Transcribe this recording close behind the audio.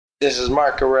This is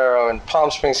Mark Guerrero in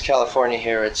Palm Springs, California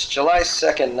here. It's July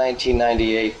 2nd,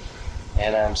 1998,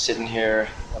 and I'm sitting here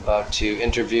about to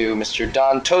interview Mr.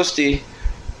 Don Tosti,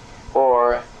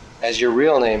 or as your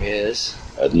real name is...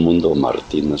 Edmundo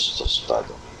Martinez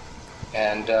Tostado.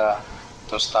 And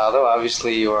Tostado,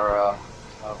 obviously you're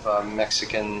of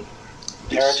Mexican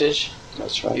heritage.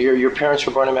 That's right. Your parents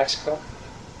were born in Mexico?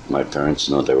 My parents,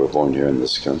 no, they were born here in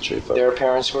this country. But their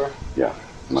parents were? Yeah.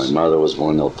 My mother was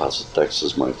born in El Paso,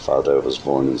 Texas. My father was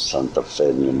born in Santa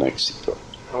Fe, New Mexico.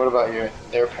 And what about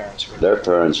their parents? Their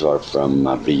parents are from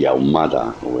Villa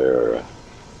Ahumada, where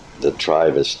the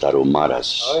tribe is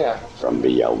Tarumaras. Oh, yeah. From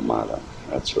Villa Ahumada.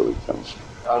 That's where we come from.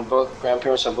 On both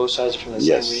grandparents on both sides from the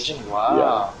Yes. same region?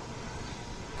 Wow.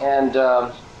 Yeah. And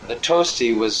the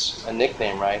Tosti was a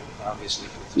nickname, right? Obviously.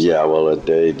 Yeah, well,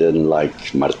 they didn't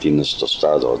like Martinez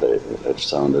Tostado. It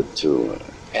sounded too...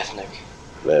 ethnic.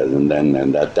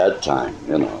 And at that time,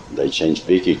 you know, they changed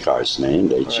Vicky Carr's name.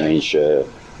 They changed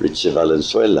Ricardo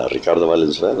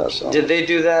Valenzuela. So. Did they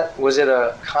do that? Was it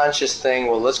a conscious thing?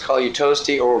 Well, let's call you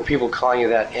Tosti, or were people calling you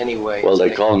that anyway? Well, they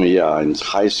called me, in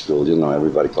high school, you know,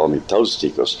 everybody called me Tosti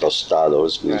because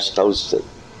tostados means toasted.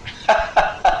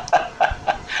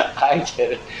 I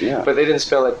get it. Yeah. But they didn't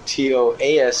spell it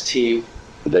T-O-A-S-T.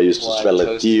 They used to spell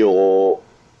it T-O-A-S-T-I-E.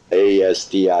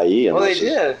 Well, they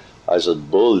did. I said,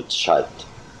 bullshit.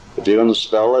 If you're going to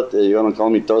spell it, you're going to call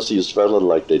me Tosti, you spell it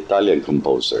like the Italian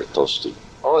composer, Tosti.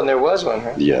 Oh, and there was one,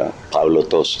 huh? Yeah, Paolo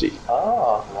Tosti.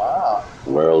 Oh, wow.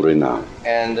 World renowned.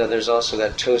 And there's also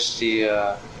that Tosti,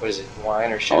 what is it,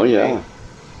 wine or champagne? Oh, yeah.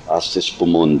 Asti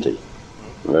Spumonti.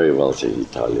 Very wealthy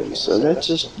Italians. So that's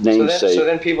just namesake. So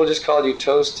then people just called you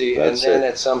Tosti, That's and then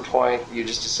it. at some point you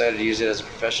just decided to use it as a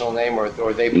professional name, or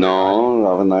they...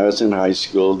 No, when I was in high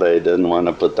school, they didn't want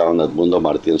to put down Edmundo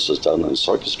Martinez Tostado in the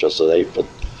orchestra, so they put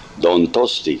Don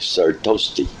Tosti, Sir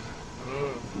Tosti.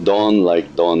 Don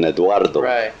like Don Eduardo.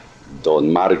 Right.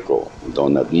 Don Marco,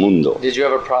 Don Edmundo. Did you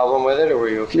have a problem with it, or were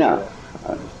you okay No,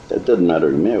 with it? It didn't matter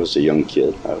to me. I was a young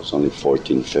kid. I was only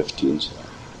 14, 15. So.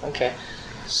 Okay.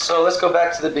 So let's go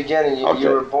back to the beginning. You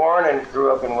were born and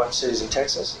grew up in what cities in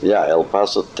Texas? Yeah, El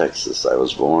Paso, Texas. I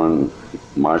was born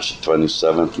March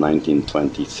 27th,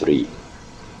 1923.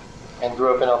 And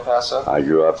grew up in El Paso? I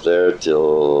grew up there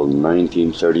till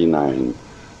 1939,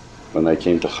 when I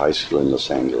came to high school in Los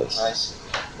Angeles. I see.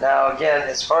 Now, again,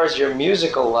 as far as your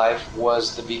musical life,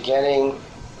 was the beginning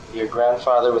your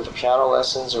grandfather with the piano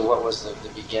lessons, or what was the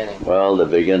beginning? Well, the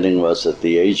beginning was at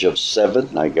the age of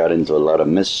 7. I got into a lot of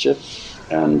mischief,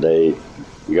 and they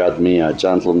got me a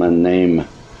gentleman named,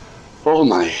 oh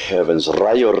my heavens,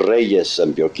 Rayo Reyes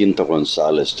and Pioquinto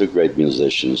Gonzalez, 2 great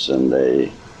musicians, and they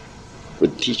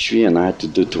would teach me, and I had to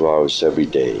do 2 hours every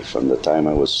day from the time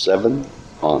I was 7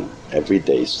 on, every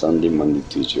day, Sunday, Monday,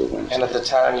 Tuesday, or Wednesday. And at the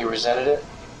time you resented it?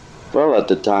 Well, at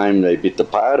the time they beat the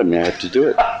pie out of me, I had to do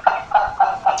it.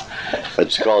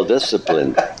 It's called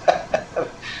discipline.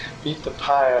 Beat the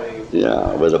pie out of you.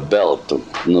 Yeah, with a belt,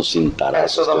 no cintaras. And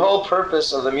so the whole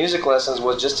purpose of the music lessons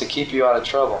was just to keep you out of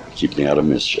trouble. Keep me out of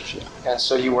mischief, yeah. And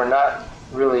so you were not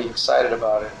really excited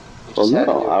about it. Well,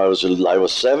 no, I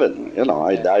was 7. You know,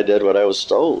 I did what I was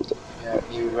told. Yeah,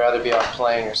 you'd rather be out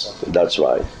playing or something. That's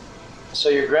right. So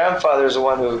your grandfather is the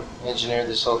one who engineered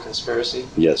this whole conspiracy?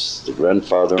 Yes, the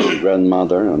grandfather and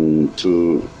grandmother and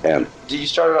 2 aunts. Did you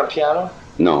start on piano?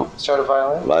 No. Started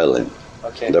violin? Violin.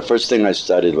 Okay. The first thing I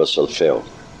studied was solfeo.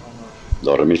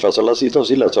 Do, re, mi, fa, sol, la, si, do,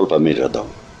 si, la, sol, fa, mi, re, do.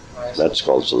 That's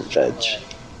called solfege. Right.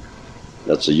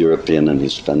 That's a European and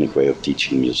Hispanic way of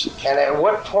teaching music. And at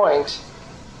what point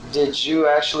did you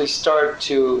actually start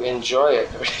to enjoy it,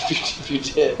 if you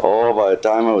did? Oh, by the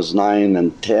time I was 9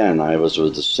 and 10, I was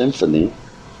with the symphony,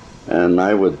 and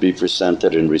I would be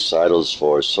presented in recitals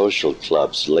for social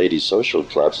clubs, lady social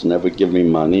clubs, and they would give me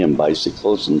money and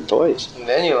bicycles and toys. And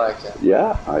then you liked it?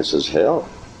 Yeah, I says, hell.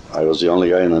 I was the only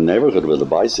guy in the neighborhood with a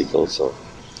bicycle, so.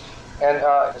 And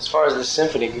as far as the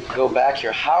symphony, go back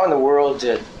here, how in the world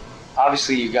did,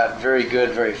 obviously you got very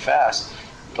good very fast,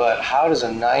 but how does a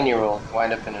 9-year-old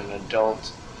wind up in an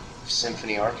adult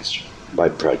symphony orchestra? By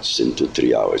practicing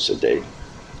 2-3 hours a day.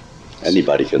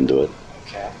 Anybody can do it.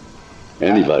 Okay.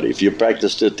 Anybody. If you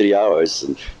practice 2-3 hours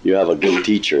and you have a good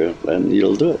teacher, then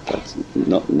you'll do it. That's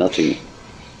nothing.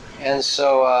 And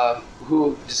so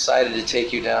who decided to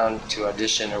take you down to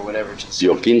audition or whatever?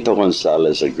 Pioquinto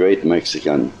Gonzalez, a great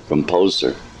Mexican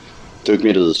composer, took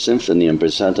me to the symphony and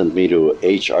presented me to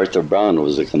H. Arthur Brown, who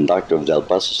was the conductor of the El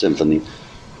Paso Symphony,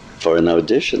 for an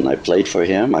audition. I played for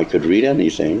him. I could read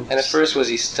anything. And at first, was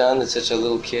he stunned that such a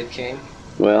little kid came?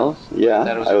 Well, yeah.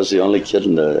 I was the only kid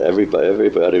in the...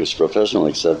 Everybody was professional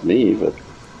except me, but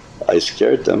I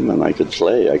scared them, and I could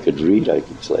play. I could read. I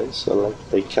could play. So like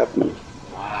they kept me.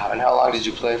 Wow. And how long did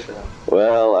you play for them?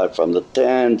 Well, from the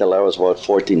 10 till I was about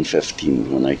 14,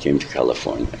 15 when I came to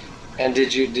California. And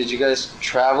did you guys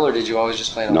travel, or did you always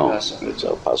just play in El Paso? No, it's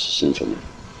El Paso Symphony.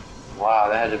 Wow,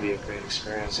 that had to be a great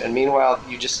experience. And meanwhile,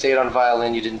 you just stayed on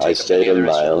violin. You didn't take I up stayed any on other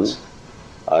violin. instruments?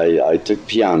 I took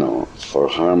piano for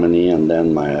harmony, and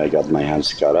then I got my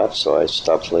hands cut up, so I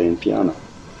stopped playing piano.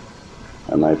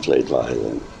 And I played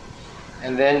violin.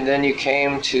 And then you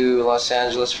came to Los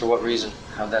Angeles for what reason?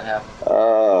 How'd that happen?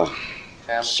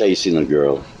 Family? Chasing a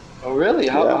girl. Oh, really?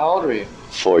 How old were you?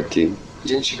 14.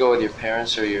 Didn't you go with your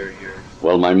parents or your...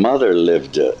 Well, my mother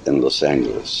lived in Los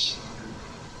Angeles,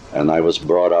 and I was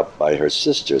brought up by her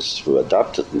sisters who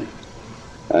adopted me.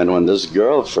 And when this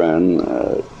girlfriend,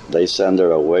 they sent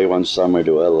her away one summer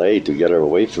to LA to get her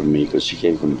away from me because she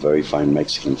came from a very fine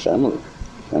Mexican family.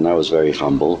 And I was very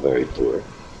humble, very poor,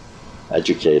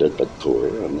 educated but poor,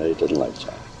 and they didn't like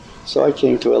that. So I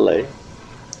came to LA,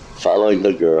 following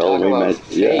the girl. Talk about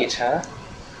fate, huh?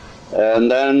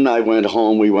 And then I went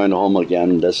home. We went home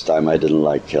again. This time I didn't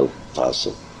like El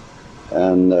Paso.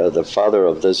 And the father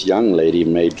of this young lady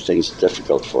made things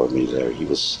difficult for me there. He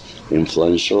was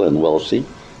influential and wealthy,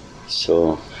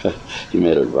 so he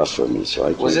made it rough for me. So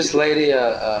I was this lady,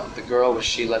 the girl, was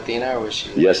she Latina or was she?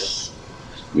 Yes,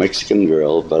 Mexican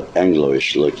girl, but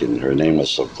Anglo-ish looking. Her name was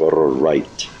Socorro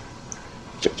Wright.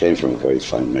 She came from a very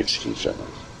fine Mexican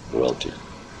family, wealthy.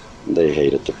 They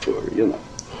hated the poor, you know.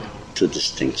 Two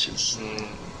distinctions.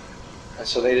 And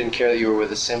so they didn't care that you were with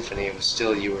the symphony. It was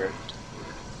still you were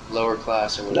lower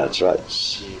class or whatever. That's right.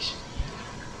 Jeez.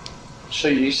 So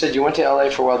you said you went to LA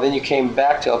for a while, then you came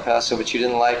back to El Paso, but you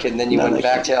didn't like it, and then you went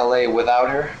back to LA without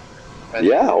her? Right?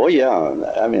 Yeah, oh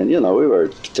yeah. I mean, you know, we were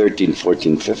 13,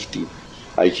 14, 15.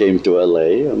 I came to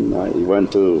LA and I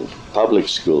went to public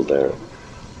school there.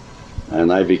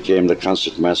 And I became the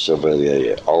concertmaster of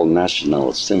the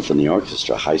All-National Symphony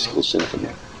Orchestra, high school symphony.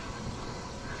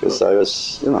 Because I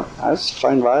was, you know, I was a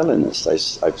fine violinist. I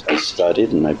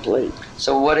studied and I played.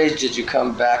 So what age did you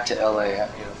come back to LA,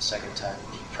 the second time,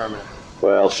 permanently?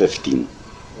 Well, 15. You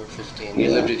were 15.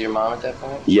 You lived with your mom at that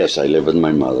point? Yes, I lived with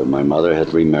my mother. My mother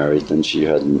had remarried and she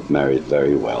hadn't married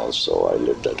very well, so I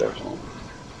lived at her home.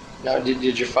 Now,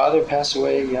 did your father pass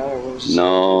away young, or what was?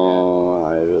 No,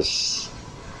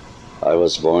 I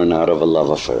was born out of a love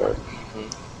affair.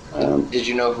 Did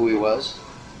you know who he was?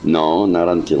 No, not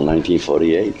until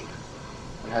 1948.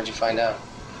 And how'd you find out?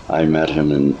 I met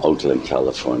him in Oakland,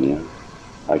 California.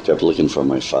 I kept looking for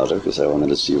my father because I wanted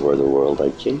to see where the world I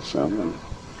came from. And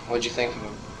what'd you think of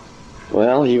him?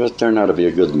 well, he turned out to be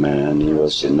a good man. He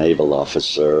was a naval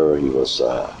officer. He was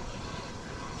a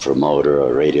promoter,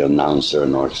 a radio announcer,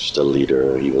 an orchestra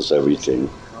leader. He was everything.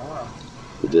 Wow.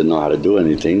 He didn't know how to do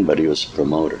anything, but he was a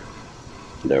promoter.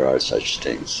 There are such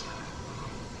things.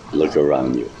 Look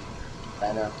around you.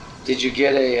 I know. Did you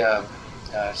get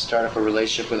start up a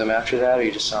relationship with him after that, or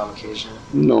you just saw him occasionally?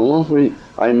 No,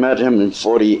 I met him in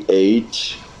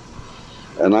 48,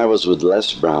 and I was with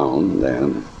Les Brown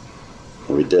then.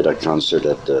 We did a concert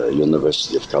at the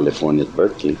University of California at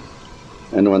Berkeley.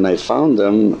 And when I found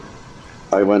him,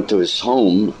 I went to his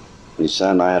home. He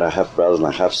said I had a half brother and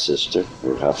a half sister, who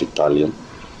were half Italian.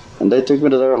 And they took me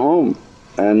to their home.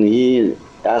 And he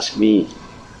asked me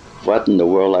what in the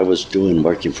world I was doing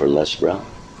working for Les Brown.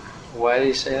 Why did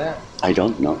he say that? I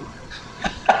don't know.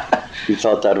 He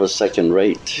thought that was second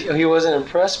rate. He wasn't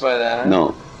impressed by that, huh?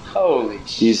 No. Holy shit.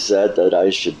 He said that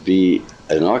I should be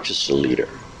an orchestra leader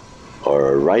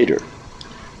or a writer.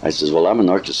 I said, well, I'm an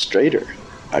orchestrator.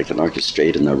 I can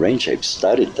orchestrate and arrange. I've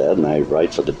studied that and I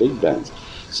write for the big bands.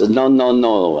 He said,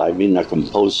 no, I mean a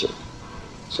composer.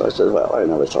 So I said, well, I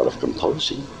never thought of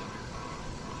composing.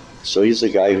 So he's the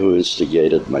guy who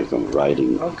instigated my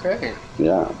writing. Okay.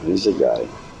 Yeah, he's the guy.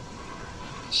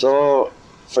 So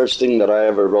first thing that I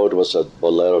ever wrote was a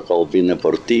bolero called Vine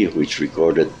por Ti, which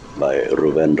recorded by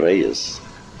Rubén Reyes.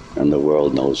 And the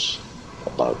world knows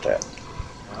about that.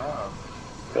 Wow.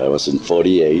 That was in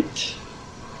 48.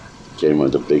 Came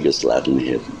with the biggest Latin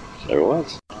hit there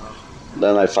was.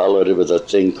 Then I followed it with a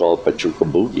thing called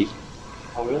Pachuco Boogie.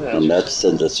 Oh, really? And that's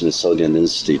in the Smithsonian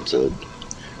Institute.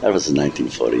 That was in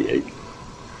 1948.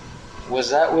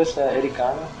 Was that with Eddie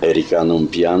Cano? Eddie Cano on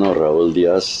piano, Raul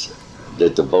Diaz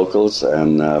did the vocals,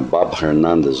 and Bob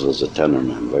Hernandez was a tenor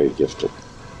man, very gifted.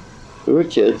 We were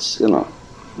kids,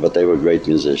 but they were great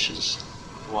musicians.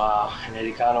 Wow, and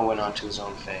Eddie Cano went on to his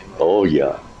own fame. Right? Oh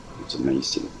yeah, it's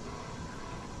amazing.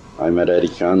 I met Eddie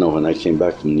Cano when I came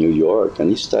back from New York, and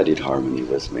he studied harmony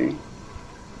with me.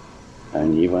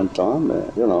 And he went on,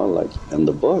 like in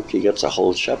the book, he gets a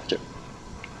whole chapter.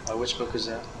 Which book is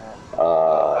that?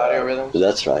 Audio rhythms?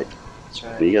 That's right. That's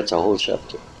right. He gets a whole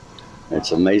chapter.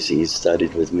 It's amazing. He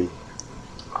studied with me.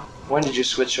 When did you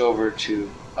switch over to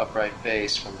upright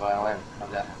bass from violin?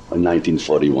 How'd that happen? In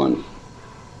 1941.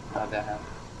 How'd that happen?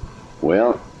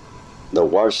 Well, the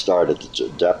war started. The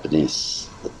Japanese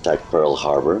attacked Pearl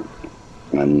Harbor,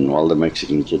 and all the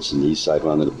Mexican kids in the east side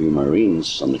wanted to be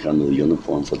Marines on the kind of the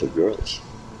uniform for the girls.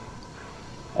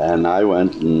 And I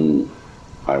went and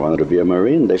I wanted to be a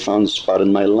Marine. They found a spot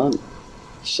in my lung.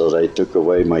 So they took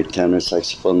away my tenor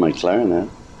saxophone, my clarinet,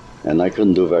 and I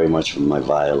couldn't do very much with my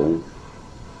violin.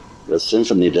 The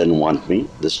symphony didn't want me.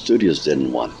 The studios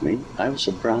didn't want me. I was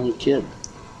a brown kid.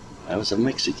 I was a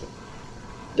Mexican.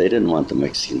 They didn't want the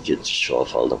Mexican kids to show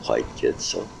off all the white kids,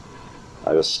 so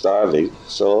I was starving.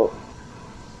 So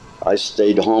I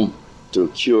stayed home to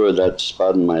cure that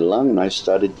spot in my lung, and I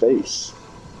studied bass.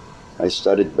 I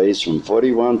studied bass from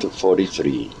 41 to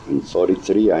 43. In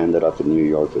 43, I ended up in New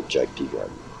York with Jack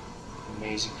Teagarden.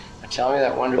 Amazing. Now tell me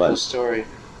that wonderful story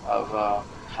of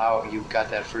how you got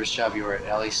that first job. You were at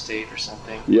LA State or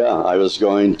something? Yeah, I was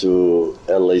going to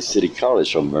LA City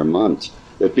College from Vermont.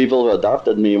 The people who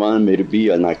adopted me wanted me to be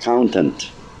an accountant.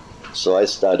 So I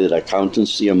studied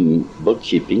accountancy and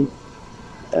bookkeeping.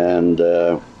 And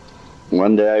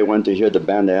one day I went to hear the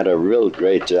band. They had a real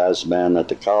great jazz band at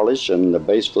the college, and the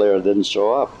bass player didn't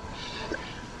show up.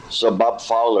 So Bob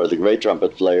Fowler, the great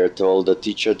trumpet player, told the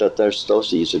teacher that there's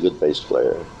Tosti, he's a good bass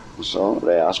player. So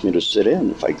they asked me to sit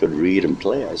in if I could read and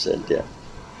play. I said, yeah.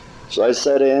 So I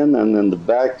sat in, and in the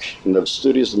back, in the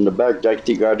studios in the back, Jack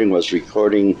Teagarden was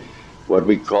recording what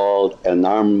we called an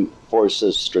armed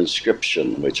forces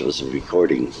transcription, which was a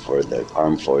recording for the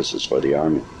armed forces, for the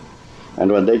army.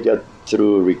 And when they got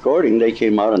through recording, they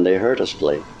came out and they heard us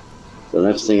play. The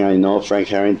next thing I know, Frank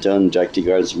Harrington, Jack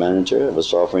Teagarden's manager,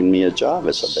 was offering me a job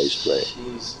as a bass player.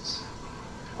 Jesus.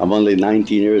 I'm only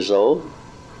 19 years old.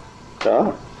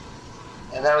 Yeah.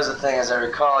 And that was the thing, as I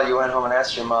recall, you went home and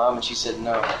asked your mom, and she said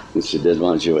no. And she didn't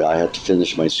want you. I had to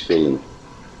finish my schooling.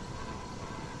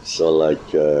 So,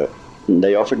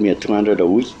 they offered me a $200 a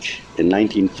week in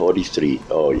 1943.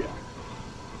 Oh, yeah.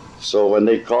 So when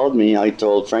they called me, I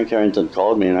told Frank Harrington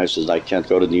called me, and I said, I can't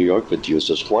go to New York with you. He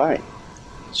says, why?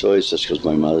 So he says, because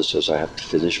my mother says I have to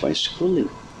finish my schooling.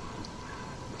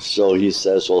 So he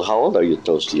says, well, how old are you,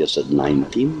 Tosti? I said,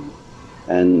 19.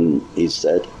 And he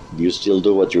said, do you still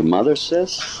do what your mother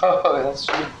says? Oh, that's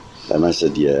true. And I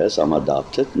said, yes, I'm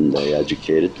adopted, and they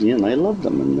educated me, and I love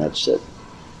them, and that's it.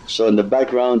 So in the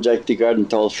background, Jack Teagarden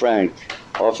told Frank,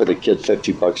 offer the kid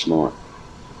 $50 more.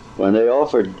 When they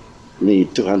offered me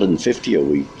 $250 a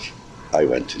week, I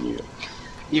went to New York.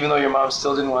 Even though your mom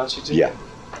still didn't want you to? Yeah.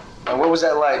 And what was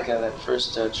that like, that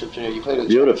first trip to New York? You played with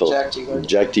Beautiful. Jack Teagarden?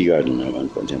 Jack Teagarden, I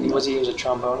went with him. He was a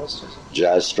trombonist?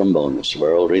 Jazz trombonist,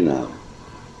 world renowned.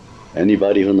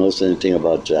 Anybody who knows anything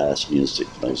about jazz music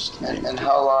knows the name. And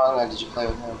how long did you play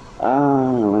with him?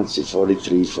 Let's see,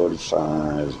 43,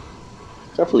 45,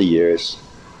 a couple of years.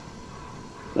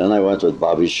 Then I went with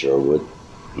Bobby Sherwood,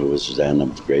 who was then a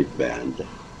great band.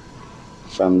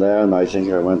 From there, and I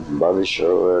think I went with Bobby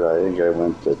Sherwood, I think I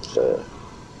went with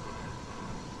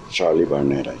Charlie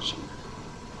Barnett, I think.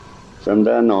 From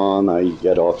then on, I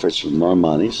get offers for more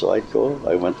money, so I go.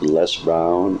 I went with Les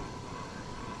Brown.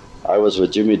 I was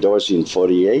with Jimmy Dorsey in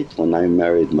 48 when I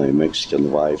married my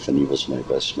Mexican wife, and he was my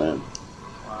best man.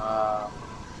 Wow.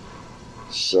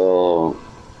 So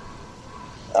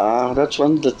that's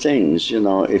one of the things,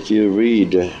 if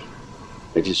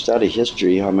you study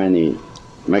history, how many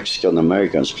Mexican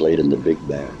Americans played in the big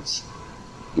bands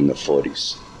in the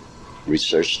 40s.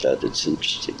 Research that, it's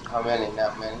interesting. How many?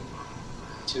 Not many?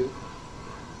 2?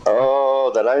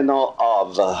 Oh, that I know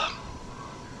of.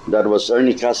 That was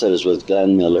Ernie Cáceres with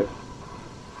Glenn Miller.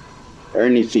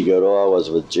 Ernie Figueroa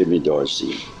was with Jimmy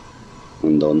Dorsey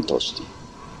and Don Tosti.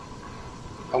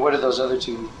 And what did those other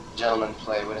 2 gentlemen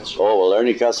play? What instrument? Oh, well,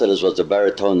 Ernie Cáceres was the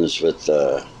baritonist with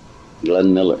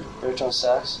Glenn Miller. Baritone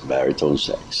sax? Baritone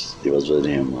sax. He was with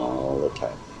him all the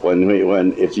time.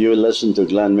 If you listen to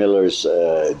Glenn Miller's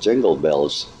Jingle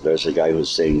Bells, there's a guy who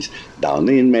sings, down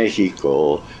in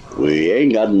Mexico, we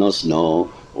ain't got no snow.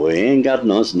 We ain't got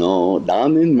no snow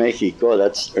down in Mexico.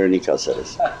 That's Ernie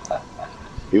Cáceres.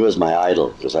 He was my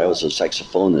idol because I was a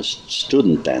saxophonist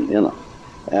student then,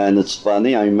 And it's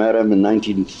funny, I met him in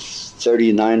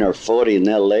 1939 or 40 in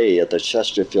L.A. at the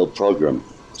Chesterfield program,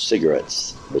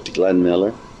 cigarettes, with Glenn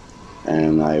Miller.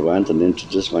 And I went and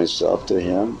introduced myself to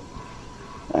him.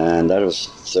 And that was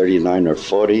 39 or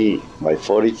 40. By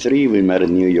 43, we met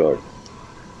in New York.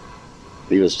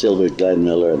 He was still with Glenn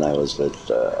Miller, and I was with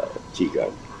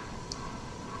Teagarden.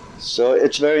 So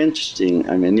it's very interesting.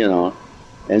 I mean,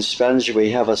 In Spanish,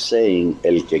 we have a saying,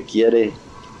 el que quiere,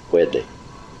 puede.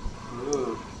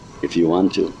 Ooh. If you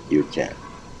want to, you can.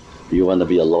 You want to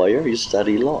be a lawyer, you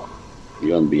study law.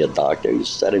 You want to be a doctor, you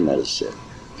study medicine.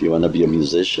 If you want to be a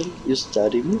musician, you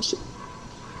study music.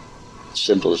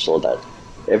 Simple as all that.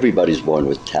 Everybody's born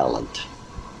with talent.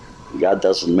 God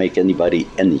doesn't make anybody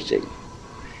anything.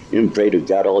 You can pray to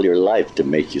God all your life to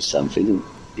make you something.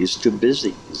 He's too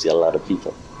busy. He's got a lot of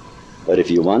people. But if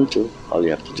you want to, all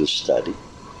you have to do is study.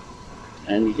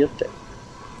 And you get there.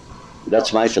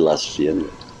 That's my philosophy anyway.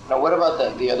 Now, what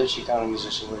about the other Chicano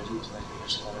musician? What did he play?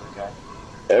 There's another guy.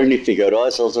 Ernie Figueroa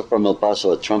is also from El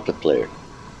Paso, a trumpet player.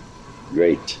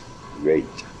 Great, great.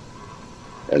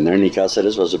 And Ernie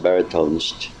Cáceres was a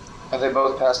baritonist. Have they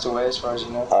both passed away, as far as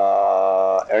you know?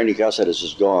 Ernie Cáceres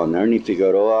is gone. Ernie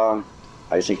Figueroa,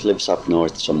 I think, lives up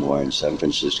north somewhere in San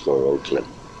Francisco or Oakland.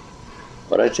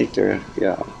 But I think they're,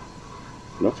 yeah.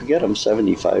 Don't forget, I'm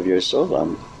 75 years old.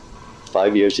 I'm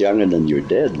 5 years younger than you're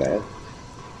dead, man.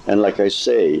 And like I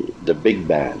say, the big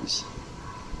bands,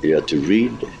 you have to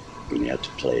read and you have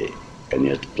to play. And you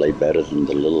have to play better than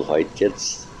the little white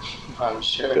kids. I'm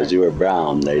sure. Because you were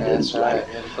brown, they didn't That's right. like.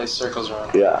 You had to play circles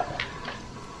around. Yeah.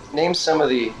 Name some of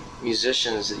the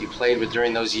musicians that you played with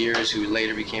during those years who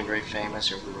later became very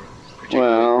famous or who were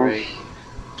particularly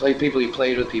great. People you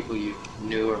played with, people you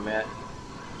knew or met.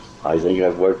 I think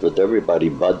I've worked with everybody.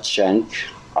 Bud Shank,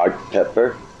 Art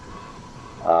Pepper,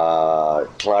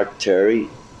 Clark Terry,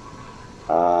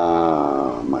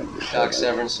 my Doc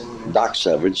Severinsen. Doc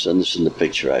Severinsen is in the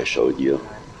picture I showed you.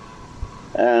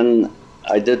 And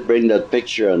I did bring that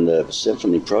picture on the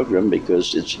symphony program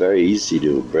because it's very easy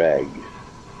to brag.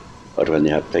 But when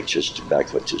you have pictures to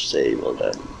back what you say, well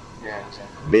then, Yeah,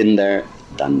 exactly. been there,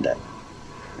 done that.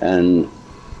 And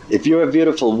if you're a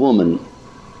beautiful woman,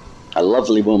 a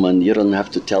lovely woman, you don't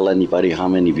have to tell anybody how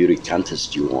many beauty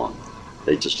contests you won.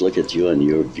 They just look at you and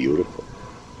you're beautiful.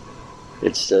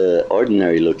 It's the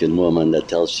ordinary looking woman that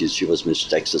tells you she was Miss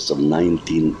Texas of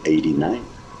 1989.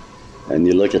 And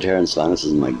you look at her and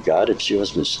says, my God, if she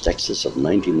was Miss Texas of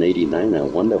 1989, I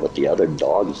wonder what the other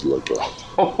dogs look like.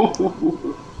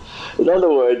 In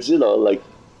other words, you know, like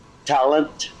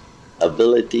talent,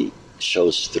 ability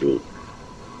shows through.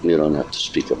 You don't have to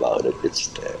speak about it, it's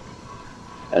there.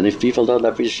 And if people don't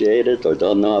appreciate it or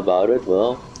don't know about it,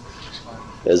 well,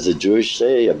 as the Jewish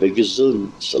say, a big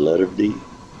gazoon, so let it be.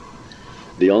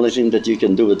 The only thing that you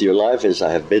can do with your life is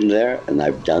I have been there and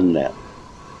I've done that.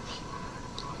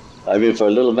 I mean, for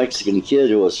a little Mexican kid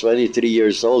who was 23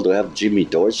 years old to have Jimmy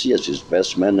Dorsey as his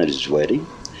best man at his wedding.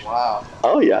 Wow.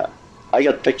 Oh, yeah. I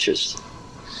got pictures.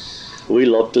 We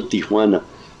loved to Tijuana.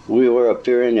 We were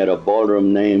appearing at a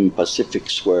ballroom named Pacific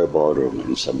Square Ballroom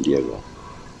in San Diego.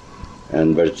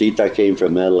 And Bertita came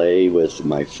from LA with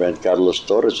my friend Carlos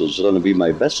Torres, who's going to be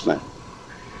my best man.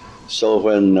 So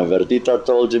when Bertita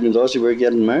told Jimmy Dorsey we're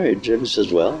getting married, Jimmy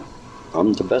says, well,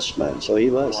 I'm the best man. So he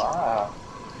was. Wow.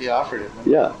 He offered it.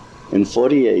 Yeah. In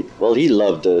 48. Well, he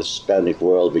loved the Hispanic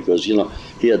world because, you know,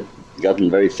 he had gotten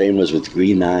very famous with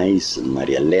Green Eyes and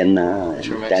Maria Elena and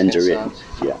Tangerine.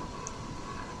 Yeah.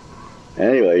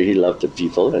 Anyway, he loved the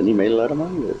people and he made a lot of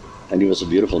money with it. And he was a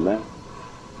beautiful man.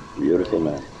 Beautiful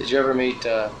man. Did you ever meet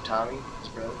Tommy, his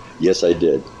brother? Yes, I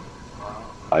did. Wow.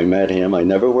 I met him. I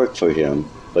never worked for him,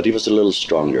 but he was a little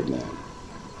stronger man.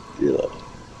 You know,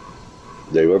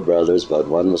 they were brothers, but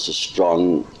one was a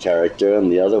strong character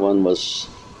and the other one was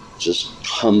just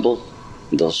humble,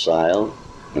 docile,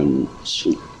 and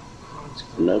sweet.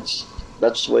 And that's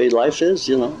the way life is,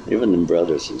 you know, even in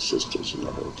brothers and sisters and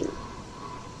the whole thing.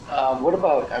 What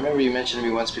about, I remember you mentioned to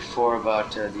me once before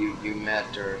about you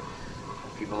met or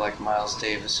people like Miles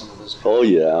Davis, some of those people. Oh,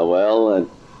 yeah, well, at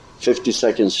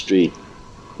 52nd Street,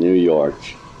 New York,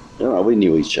 you know, we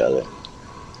knew each other.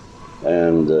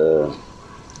 And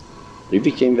we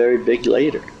became very big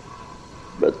later.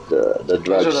 But the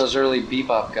drugs... Those are those early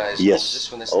bebop guys. Yes.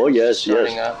 This when this Oh, yes,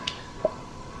 starting yes. up.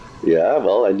 Yeah,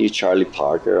 well, I knew Charlie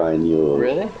Parker. I knew...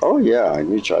 Really? Oh, yeah, I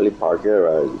knew Charlie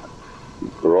Parker.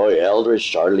 Roy Eldridge,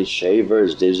 Charlie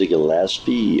Shavers, Dizzy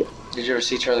Gillespie. Did you ever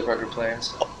see Charlie Parker play and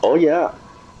stuff? Oh, yeah.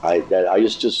 I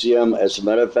used to see him, as a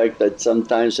matter of fact, that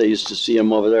sometimes I used to see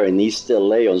him over there in East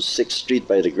LA on 6th Street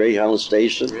by the Greyhound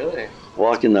station. Really?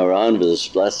 Walking around with his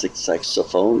plastic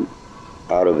saxophone,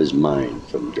 out of his mind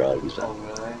from drugs. Oh,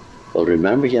 really? Well,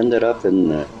 remember he ended up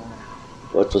in,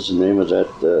 what was the name of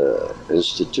that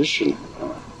institution?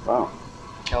 Wow.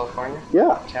 California?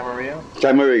 Yeah. Camarillo?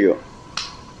 Camarillo.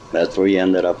 That's where he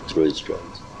ended up through his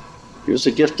drugs. He was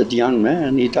a gifted young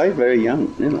man. He died very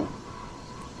young, you know.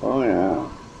 Oh, yeah.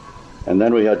 And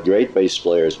then we had great bass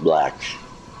players, Black,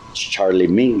 Charlie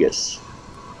Mingus,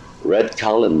 Red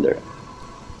Callender,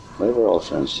 They were all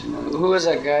friends. Who was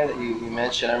that guy that you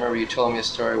mentioned? I remember you told me a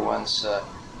story once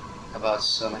about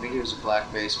some, I think he was a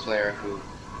black bass player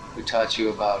who taught you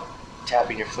about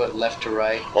tapping your foot left to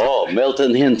right. Oh,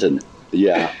 Milton Hinton.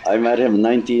 Yeah, I met him in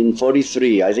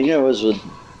 1943. I think I was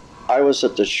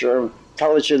at the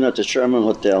College Inn at the Sherman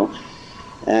Hotel,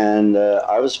 and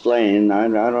I was playing. I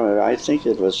don't know. I think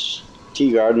it was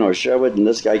Tea Garden or Sherwood, and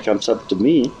this guy comes up to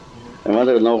me and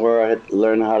wanted to know where I had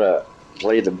learned how to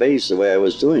play the bass the way I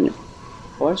was doing it.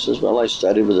 Well, I says, well, I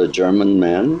studied with a German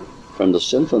man from the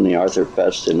symphony, Arthur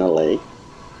Pest in L.A.,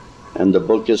 and the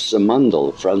book is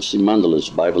Mundel, Franz Mundel, his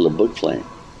Bible of book playing.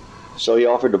 So he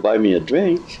offered to buy me a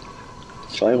drink,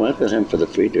 so I went with him for the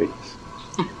free drinks.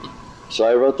 So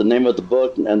I wrote the name of the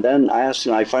book, and then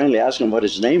I finally asked him what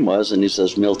his name was, and he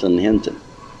says, Milton Hinton.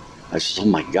 I said, oh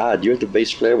my God, you're the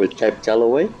bass player with Cap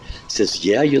Calloway? He says,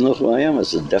 yeah, you know who I am? I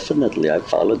said, definitely, I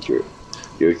followed your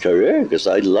career, because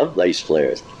I love bass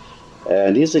players.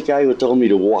 And he's the guy who told me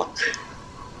to walk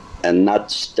and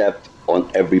not step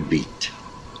on every beat.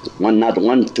 Not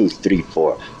 1, 2, 3,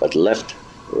 4, but left,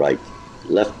 right,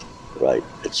 left, right.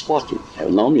 It's walking.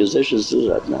 No musicians do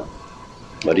that now.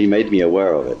 But he made me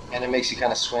aware of it. And it makes you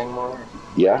kind of swing more?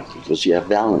 Yeah, because you have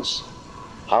balance.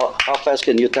 How fast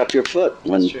can you tap your foot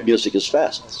when music is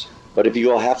fast? That's true. But if you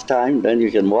go half time, then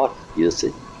you can walk, you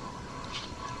see.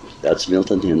 That's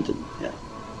Milton Hinton, yeah.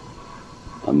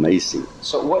 Amazing.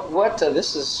 So what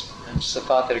this is just a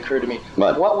thought that occurred to me.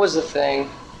 What was the thing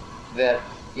that,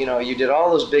 you did all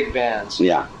those big bands.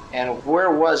 Yeah. And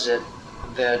where was it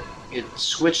that it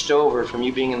switched over from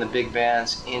you being in the big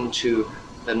bands into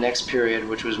the next period,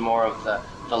 which was more of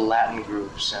the Latin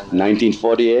groups? And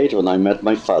 1948, when I met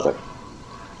my father.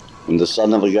 And the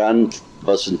son of a gun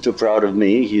wasn't too proud of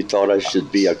me. He thought I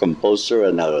should be a composer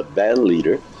and a band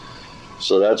leader.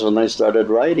 So that's when I started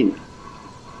writing.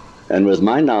 And with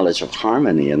my knowledge of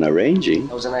harmony and arranging.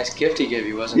 That was a nice gift he gave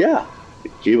you, wasn't it? Yeah.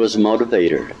 He was a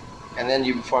motivator. And then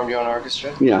you formed your own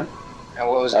orchestra? Yeah. And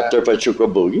what was After that?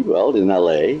 Pachuco Boogie, well, in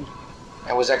L.A.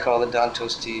 And was that called the Don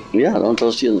Tosti? Yeah, Don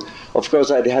Tosti. Of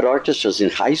course, I'd had orchestras in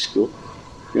high school,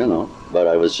 but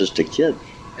I was just a kid.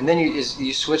 And then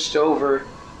you switched over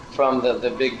from the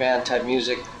big band type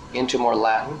music into more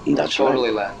Latin? That's totally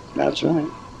right. Latin? That's right.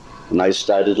 And I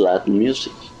studied Latin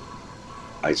music.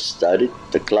 I studied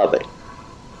the clave,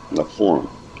 the form,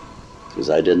 because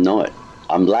I didn't know it.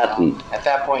 I'm Latin. At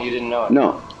that point, you didn't know it?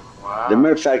 No. Wow. The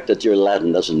mere fact that you're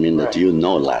Latin doesn't mean that Right. you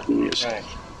know Latin music.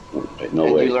 Right. No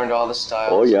and way. you learned all the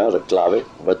styles? Oh yeah, the clave,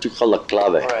 what you call a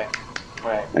clave.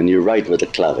 Right. And you write with a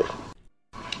clave.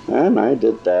 And I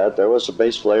did that. There was a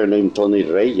bass player named Tony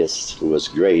Reyes who was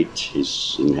great.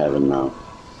 He's in heaven now.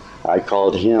 I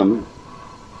called him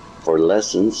for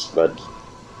lessons, but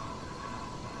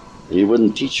he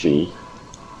wouldn't teach me.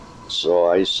 So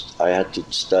I had to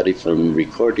study from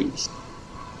recordings.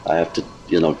 I have to,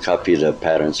 copy the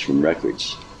patterns from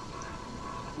records.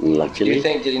 And luckily,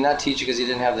 did he not teach you because he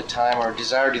didn't have the time or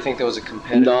desire? Do you think there was a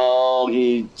competitive? No,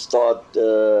 he thought,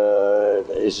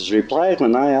 his reply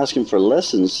when I asked him for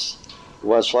lessons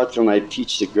was, what can I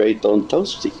teach the great Don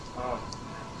Tosti?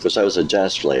 Because I was a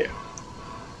jazz player.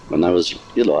 When I was,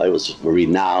 I was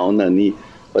renowned, and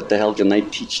what the hell can I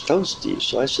teach Tosti?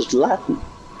 So I said, Latin.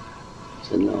 He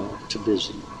said, no, too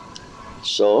busy.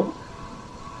 So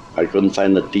I couldn't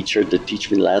find a teacher to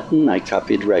teach me Latin. I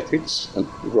copied records and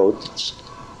wrote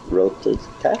the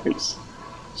patterns.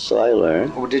 So I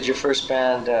learned. Well, did your first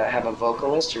band have a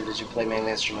vocalist, or did you play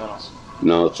mainly instrumentals?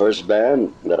 No, the first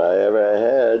band that I ever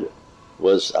had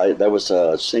was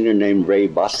a singer named Ray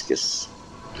Vasquez,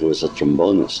 who was a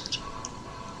trombonist.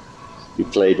 He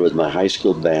played with my high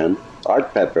school band.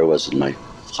 Art Pepper was in my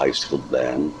high school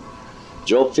band.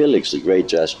 Joe Felix, the great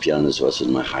jazz pianist, was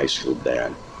in my high school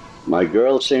band. My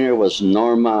girl singer was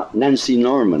Nancy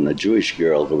Norman, a Jewish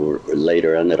girl who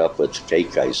later ended up with Kay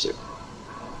Kaiser.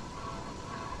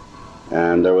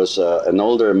 And there was an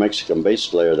older Mexican bass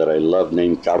player that I loved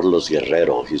named Carlos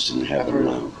Guerrero. He's in heaven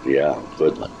now. Yeah,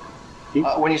 good one.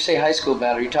 When you say high school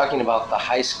band, are you talking about the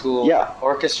high school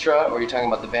orchestra, or are you talking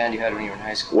about the band you had when you were in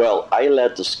high school? Well, I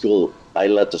led the school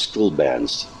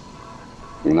bands,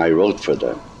 and I wrote for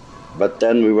them. But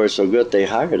then we were so good, they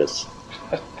hired us.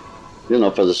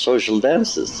 For the social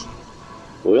dances.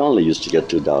 We only used to get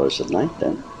 $2 a night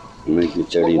then. Making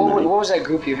 39. What was that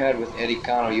group you had with Eddie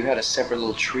Cano? You had a separate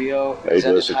little trio? It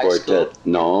was a quartet.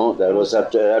 No, that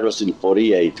was in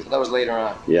 48. That was later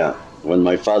on. Yeah. When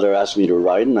my father asked me to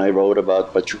write, and I wrote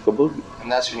about Pachuco Boogie.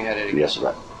 And that's when you had Eddie Cano? Yes,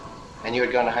 right. And you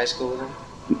had gone to high school with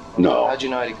him? No. How'd you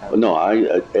know Eddie Cano? No,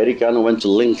 Eddie Cano went to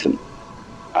Lincoln.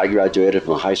 I graduated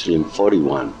from high school in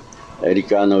 41. Eddie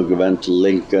Cano went to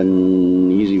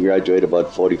Lincoln. He graduated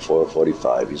about 44,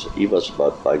 45. He was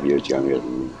about 5 years younger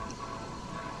than me.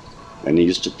 And he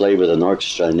used to play with an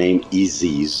orchestra named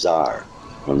Easy Czar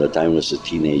from the time he was a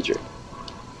teenager.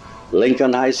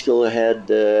 Lincoln High School had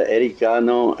Eddie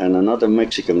Cano and another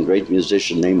Mexican great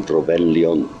musician named Rubén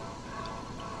León.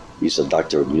 He's a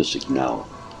doctor of music now.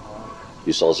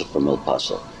 He's also from El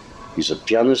Paso. He's a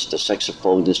pianist, a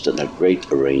saxophonist, and a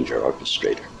great arranger,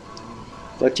 orchestrator.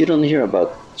 But you don't hear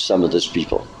about some of these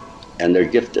people. And they're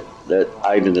gifted.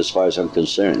 I mean, as far as I'm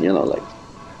concerned, like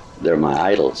they're my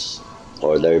idols.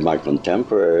 Or they're my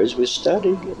contemporaries. We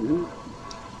studied.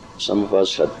 Some of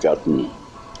us had gotten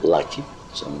lucky.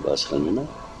 Some of us hadn't.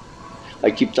 I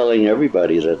keep telling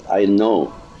everybody that I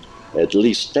know at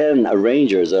least 10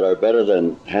 arrangers that are better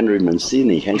than Hank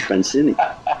Mancini.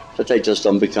 But they just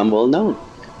don't become well known.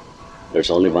 There's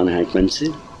only one Hank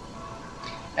Mancini.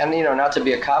 And, not to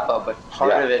be a cop-out, but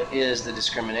part of it is the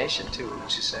discrimination, too,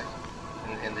 wouldn't you say?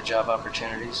 In the job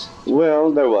opportunities?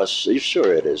 Well, there was.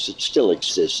 Sure it is. It still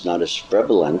exists, not as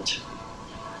prevalent.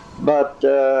 But,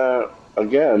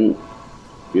 again,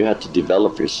 you had to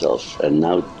develop yourself and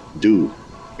now do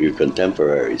your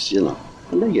contemporaries, and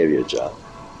they gave you a job.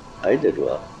 I did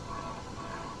well.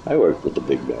 I worked with the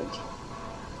big bands.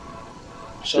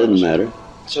 Didn't matter.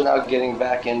 So now getting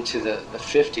back into the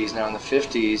 50s, now in the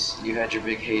 50s, you had your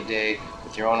big heyday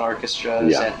with your own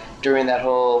orchestras. Yeah. And during that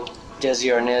whole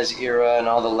Desi Arnaz era and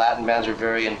all the Latin bands were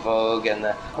very in vogue. And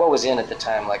what was in at the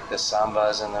time, like the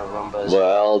sambas and the rumbas?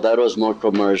 Well, that was more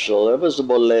commercial. It was the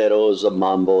boleros, the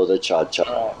mambo, the cha-cha.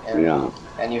 Right.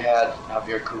 And you had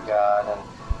Javier Cugat and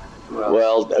who else?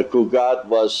 Well, Cugat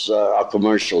was a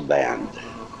commercial band.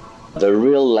 The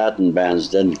real Latin bands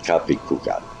didn't copy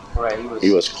Cugat. Right,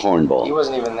 he was cornball. He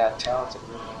wasn't even that talented,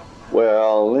 really.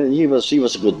 Well, he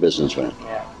was a good businessman.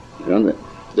 Yeah.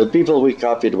 The people we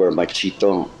copied were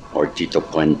Machito or Tito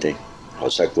Puente,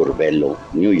 Jose Curbelo,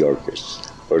 New Yorkers,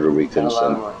 Puerto Ricans.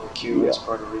 And a lot of Cubans,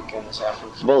 Puerto Ricans,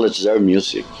 Africans. Well, it's their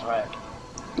music. Right.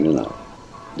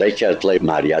 They can't play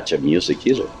mariachi music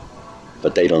either,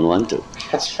 but they don't want to.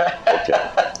 That's right. Okay.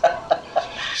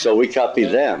 So we copy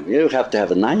them. You have to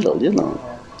have an idol,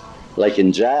 Yeah. Like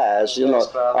in jazz,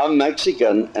 I'm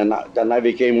Mexican, and I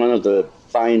became one of the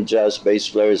fine jazz bass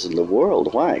players in the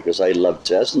world. Why? Because I love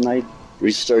jazz, and I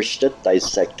researched it,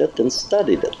 dissected it, and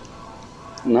studied it.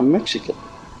 And I'm Mexican.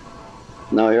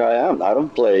 Now here I am. I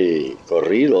don't play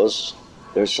corridos.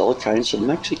 There's all kinds of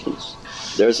Mexicans.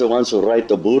 There's the ones who ride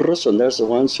the burros, and there's the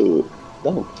ones who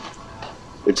don't.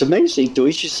 It's amazing, to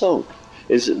each his own.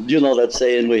 That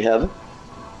saying we have?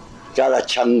 Cada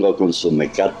chango con su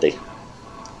mecate.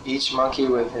 Each monkey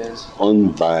with his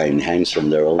own vine hangs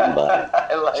from their own vine.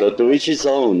 So to each his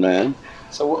own, man.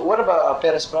 So what about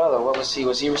Perez Prado? What was he?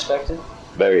 Was he respected?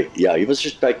 Very, yeah. He was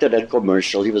respected and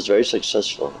commercial. He was very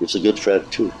successful. He was a good friend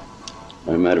too.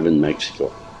 I met him in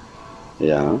Mexico.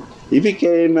 Yeah. He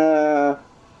became.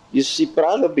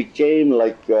 Prado became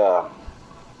like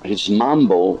his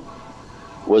mambo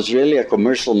was really a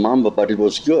commercial mambo, but it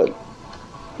was good.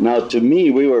 Now, to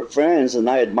me, we were friends, and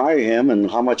I admire him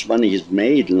and how much money he's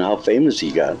made and how famous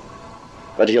he got.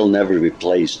 But he'll never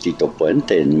replace Tito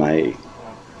Puente in my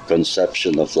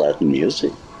conception of Latin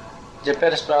music. Did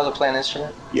Perez Prado play an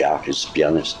instrument? Yeah, he's a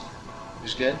pianist. He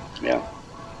was good? Yeah.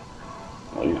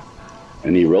 Oh, yeah.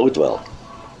 And he wrote well.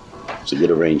 He's a good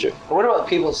arranger. What about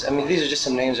people? I mean, these are just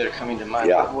some names that are coming to mind.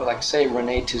 Yeah. Like, say,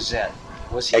 Rene Tuzet.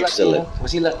 Was he Excellent. Latino?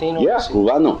 Was he Latino? Yeah,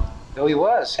 Cubano. Oh, he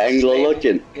was.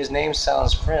 Anglo-looking. His name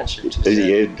sounds French. He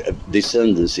had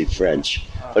descendancy French.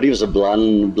 But he was a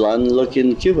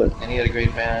blonde-looking Cuban. And he had a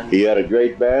great band. He had a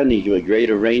great band. He was a great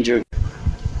arranger.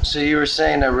 So you were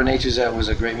saying that Rene Tuzet was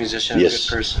a great musician and a good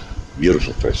person.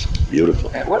 Beautiful person.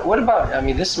 Beautiful. And what about, I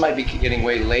mean, this might be getting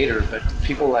way later, but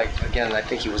people like, again, I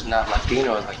think he was not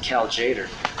Latino, like Cal Jader.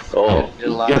 Oh,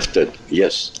 gifted,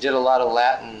 yes. Did a lot of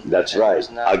Latin. That's right.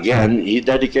 Again, he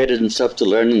dedicated himself to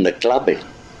learning the clave.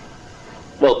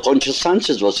 Well, Concha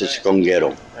Sanchez was his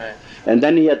conguero. Right. And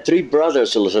then he had three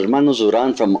brothers, los hermanos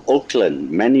Duran from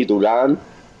Oakland. Manny Duran,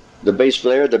 the bass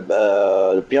player,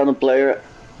 the piano player.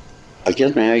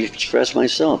 Again, may I express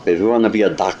myself? If you want to be a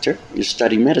doctor, you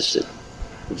study medicine.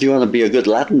 If you want to be a good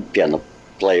Latin piano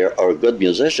player or a good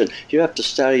musician, you have to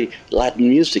study Latin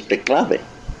music, the clave.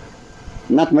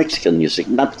 Not Mexican music,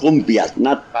 not cumbia,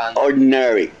 not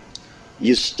ordinary.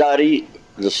 You study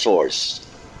the source.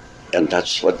 And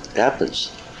that's what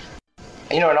happens.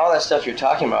 And all that stuff you're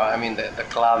talking about, I mean, the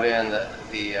clave and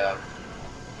the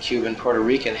Cuban Puerto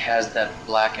Rican has that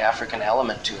black African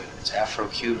element to it. It's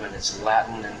Afro-Cuban, it's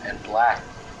Latin and black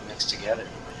mixed together.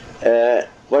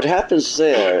 What happens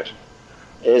there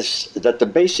is that the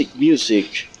basic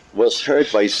music was heard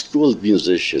by school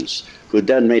musicians who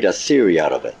then made a theory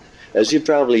out of it. As you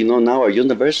probably know now, our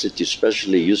universities,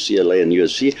 especially UCLA and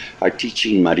USC, are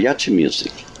teaching mariachi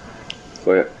music,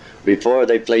 where before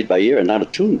they played by ear and not a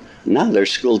tune. Now they're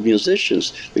school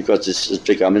musicians because this is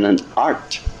becoming an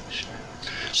art.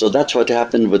 So that's what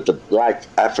happened with the black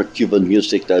Afro-Cuban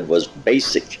music that was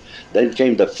basic. Then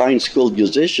came the fine school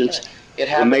musicians It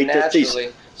who happened made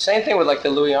naturally. Same thing with like the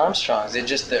Louis Armstrongs. They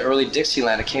just, the early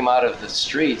Dixieland, it came out of the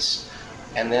streets,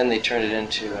 and then they turned it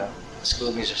into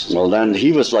school musicians. Well, then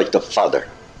he was like the father.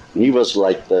 He was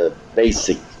like the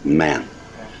basic man.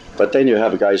 But then you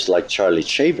have guys like Charlie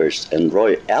Shavers and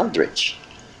Roy Eldridge.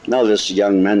 Now this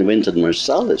young man, Wynton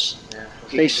Marsalis,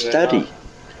 they study.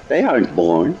 They aren't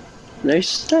born. They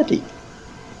study.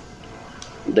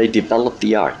 They develop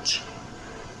the art.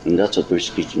 And that's what we're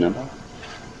speaking about.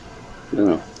 You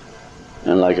know.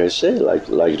 And like I say, like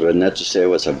René Toussaint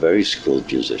was a very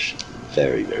skilled musician.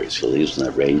 Very, very skilled. He was an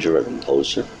arranger, a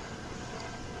composer.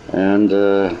 And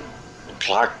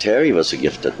Clark Terry was a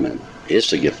gifted man.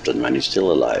 Is a gifted man. He's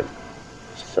still alive.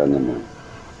 He's a friend of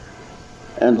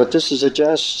mine. But this is a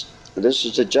jazz. This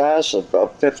is a jazz of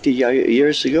 50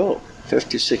 years ago.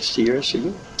 50, 60 years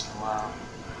ago. Wow.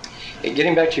 Hey,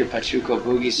 getting back to your Pachuco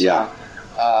Boogie song,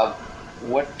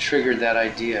 what triggered that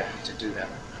idea to do that?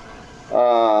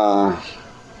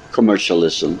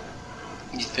 Commercialism.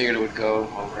 You figured it would go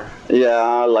over?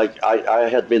 Yeah, like I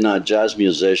had been a jazz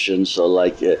musician, so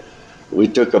like we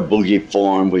took a boogie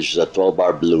form, which is a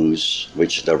 12-bar blues,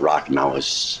 which the rock now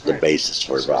is the basis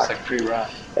for So rock. it's like pre-rock.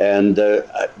 And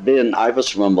I was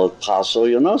from El Paso,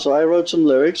 you know, so I wrote some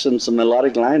lyrics and some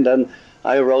melodic line. Then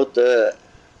I wrote,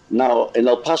 now in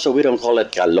El Paso we don't call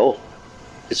it caló,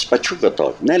 it's Pachuco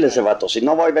talk. Nele ese vato, si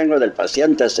no voy vengo del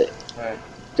paciente ese. Right.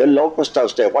 Qué loco está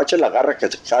usted, guache la garra que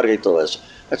se carga y todo eso.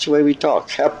 That's the way we talk,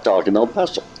 hep talk in El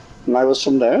Paso. And I was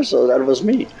from there, so that was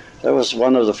me. That was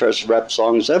one of the first rap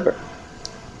songs ever.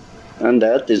 And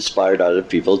that inspired other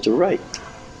people to write.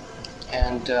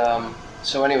 And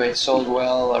so anyway, it sold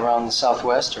well around the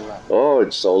Southwest or what? Oh,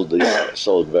 it sold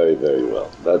sold very, very well.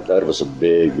 That was a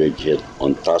big, big hit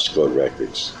on Tasco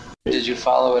Records. Did you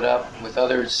follow it up with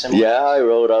other similar? Yeah, I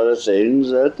wrote other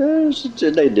things that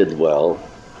they did well.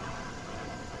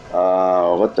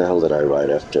 What the hell did I write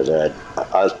after that?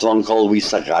 A song called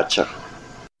Huizacacha.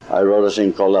 I wrote a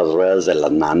thing called Las Ruedas de la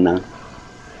Nana.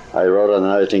 I wrote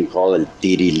another thing called El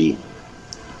Tirili.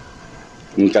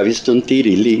 Nunca visto un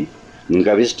tirili,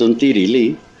 nunca visto un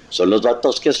tirili. Son los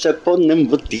vatos que se ponen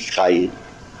butijay.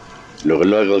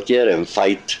 Luego quieren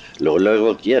fight,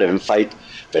 luego quieren fight.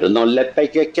 Pero no le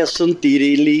pegue que es un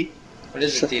tirili. What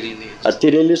is a tirili? A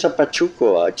tirili is a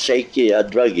pachuco, a shaky, a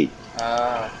druggy.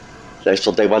 Ah. That's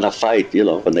what they want to fight, you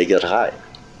know, when they get high.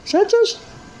 So that's just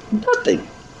nothing.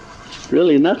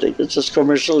 Really nothing. It's just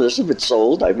commercialism. It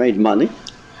sold. I made money.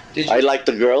 I like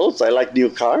the girls. I like new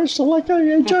cars. So like I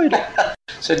enjoyed it.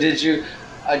 So did you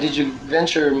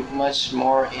venture much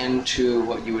more into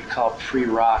what you would call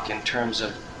pre-rock in terms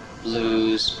of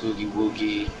blues, boogie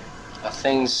woogie,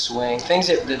 things swing, things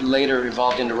that later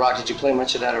evolved into rock? Did you play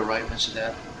much of that or write much of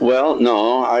that? Well,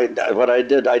 no. What I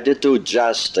did do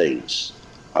jazz things.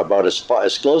 About as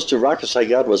close to rock as I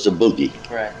got was the boogie.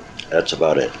 Right. That's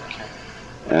about it. Okay.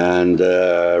 And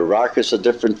rock is a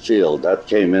different field. That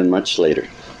came in much later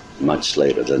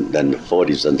than the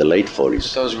 40s and the late 40s.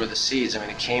 But those were the seeds. I mean,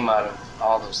 it came out of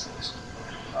all those things.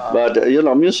 But, you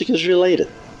know, music is related.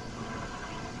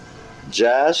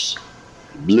 Jazz,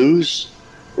 blues,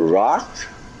 rock,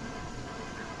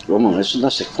 como es una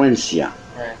secuencia.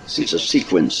 Right. It's a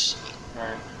sequence,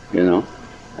 Right. you know.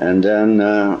 And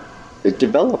then it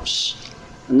develops.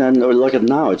 And then look at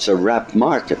now, it's a rap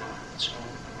market. That's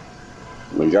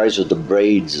right. The guys with the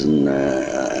braids and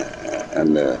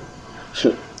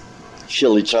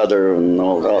kill each other and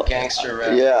all that. Gangster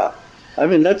rap. Yeah. I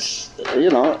mean, that's, you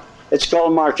know, it's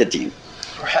called marketing.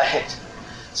 Right.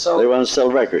 So They want to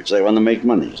sell records. They want to make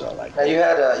money. So like. now you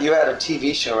had a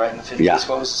TV show, right, in the 50s. Yeah.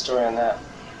 What was the story on that?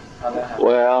 How that happened?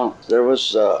 Well, there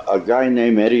was a guy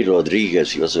named Eddie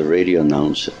Rodriguez. He was a radio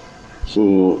announcer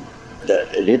who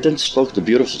he didn't spoke the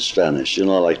beautiful Spanish, you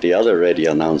know, like the other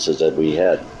radio announcers that we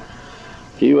had.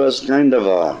 He was kind of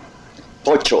a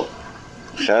pocho,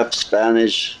 half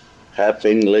Spanish, half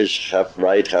English, half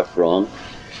right, half wrong.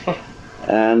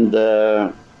 And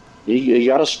he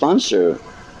got a sponsor,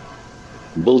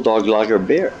 Bulldog Lager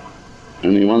Beer.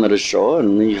 And he wanted a show,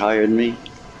 and he hired me.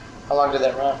 How long did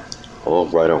that run? Oh,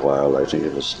 quite a while. I think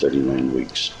it was 39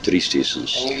 weeks, 3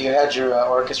 seasons. And you had your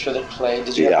orchestra that played.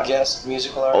 Did you have guest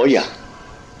musical artists? Oh,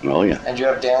 yeah. Oh, yeah. And you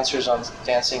have dancers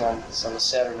dancing on the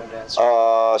set or no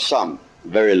dancers? Some.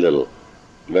 Very little.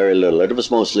 Very little. It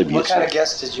was mostly music. What kind of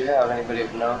guests did you have? Anybody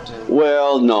of note?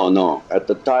 Well, no. At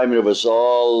the time, it was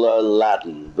all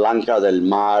Latin. Blanca del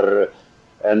Mar.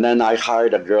 And then I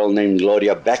hired a girl named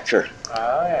Gloria Becker.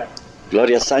 Oh, yeah.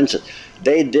 Gloria Sanchez.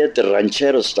 They did the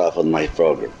ranchero stuff on my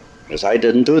program. Because I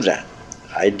didn't do that.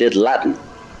 I did Latin.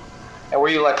 And were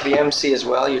you like the MC as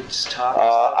well? You just talk?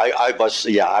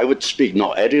 I would speak.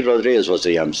 No, Eddie Rodriguez was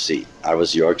the MC. I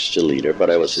was the orchestra leader,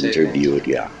 but I was interviewed,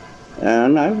 yeah.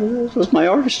 And it was my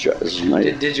orchestra.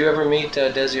 Did you ever meet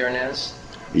Desi Hernandez?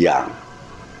 Yeah.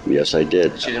 Yes, I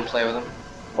did. But you didn't play with him?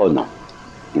 Oh, no.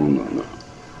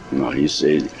 No, he's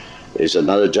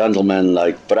another gentleman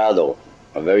like Prado,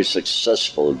 a very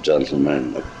successful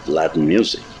gentleman of Latin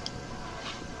music.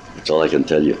 That's all I can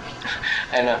tell you.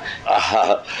 I know.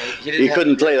 He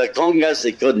couldn't play the congas,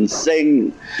 he couldn't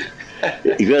sing,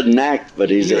 he couldn't act, but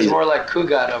he was more like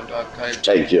Cugat.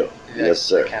 Thank you. Yes,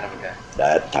 sir. That kind of a guy.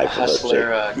 That type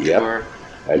hustler, of a thing. Yep.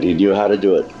 And he knew how to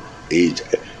do it. He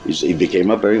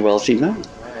became a very wealthy man.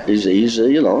 He's like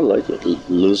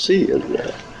Lucy.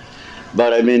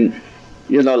 But I mean,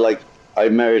 like I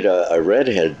married a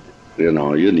redhead, you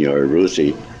knew her,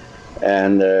 Ruthie,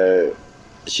 and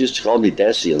she used to call me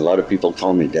Desi, and a lot of people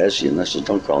call me Desi, and I said,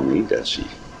 don't call me Desi.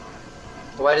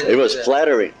 Why did it was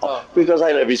flattering, because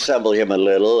I resemble him a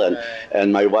little,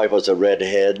 and my wife was a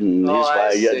redhead, and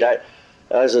I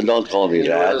said, don't call me that.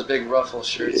 You wore those big ruffle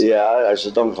shirts. Yeah, I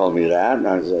said, don't call me that. And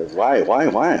I said, why?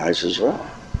 I said, well,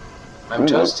 I'm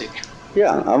Tosti.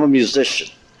 Yeah, I'm a musician.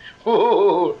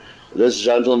 Ooh. This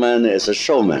gentleman is a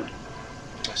showman.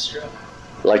 That's true.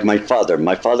 Like my father.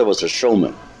 My father was a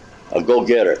showman, a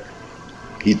go-getter.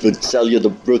 He would sell you the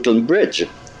Brooklyn Bridge,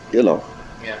 Yeah.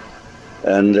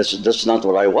 And that's not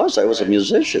what I was. I was a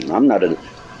musician. I'm not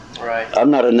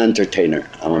an entertainer.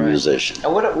 I'm a musician.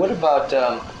 And what about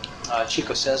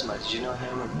Chico Sesma? Did you know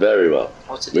him? Very well.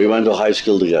 We went to high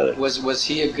school together. Was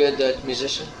he a good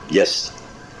musician? Yes.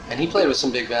 And he played with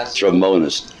some big bands?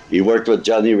 Trombonist. He worked with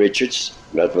Johnny Richards.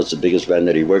 That was the biggest band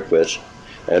that he worked with.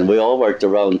 And we all worked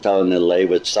around town in L.A.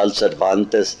 with Sal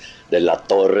Cervantes, De La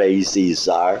Torre, Easy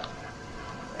Czar.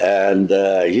 And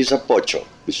he's a pocho.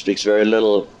 He speaks very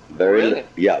little,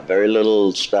 very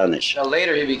little Spanish. Now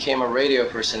later he became a radio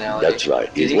personality. That's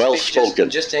right. He's well spoken.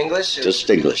 Just English? Just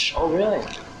English. Oh, really?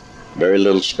 Very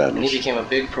little Spanish. And he became a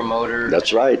big promoter.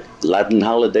 That's right. Latin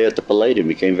Holiday at the Palladium,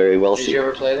 became very wealthy. Did you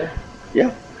ever play there?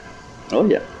 Yeah. Oh,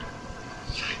 yeah.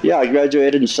 Yeah, I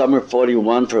graduated in summer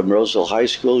 41 from Roseville High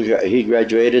School. He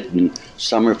graduated in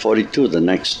summer 42, the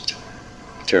next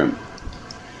term.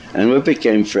 And we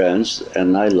became friends,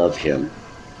 and I love him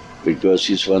because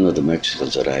he's one of the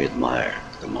Mexicans that I admire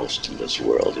the most in this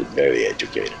world. He's very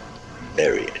educated,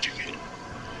 very educated.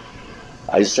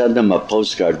 I sent him a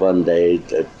postcard one day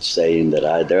saying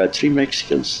that there are 3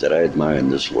 Mexicans that I admire in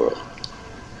this world.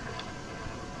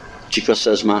 Chico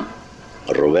Sesma,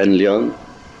 Rubén León,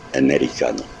 and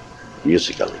Cano,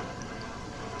 musically,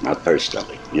 not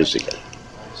personally, musically.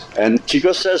 And Chico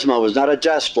Sesma was not a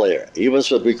jazz player. He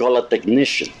was what we call a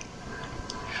technician.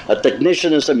 A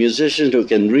technician is a musician who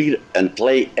can read and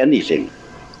play anything,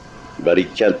 but he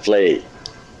can't play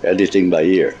anything by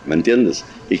ear. ¿Me entiendes?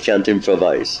 He can't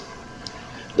improvise.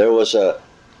 There was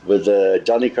with the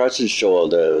Johnny Carson show,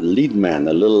 the lead man,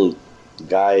 a little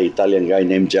guy, Italian guy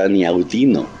named Gianni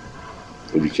Audino,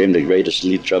 who became the greatest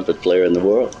lead trumpet player in the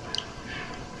world.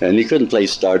 And he couldn't play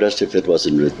Stardust if it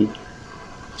wasn't written.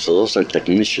 So those are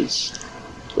technicians,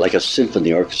 like a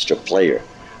symphony orchestra player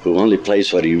who only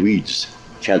plays what he reads,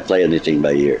 can't play anything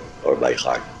by ear or by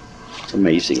heart. It's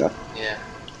amazing, huh? Yeah,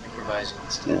 improvising.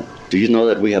 Yeah. Do you know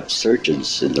that we have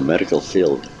surgeons in the medical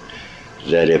field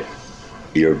that if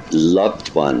your loved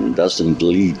one doesn't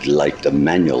bleed like the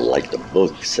manual, like the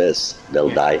book says, they'll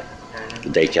die.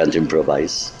 They can't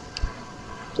improvise.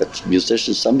 That's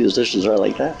musicians. Some musicians are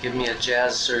like that. Give me a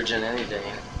jazz surgeon any day.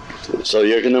 So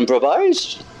you can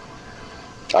improvise?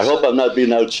 I hope I'm not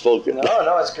being outspoken.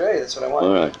 No, it's great. That's what I want.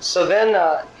 All right. So then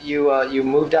you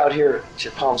moved out here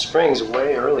to Palm Springs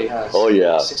way early, huh? Oh,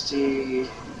 yeah.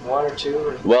 61 or 2?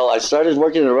 Or? Well, I started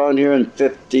working around here in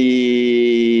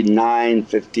 59,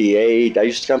 58. I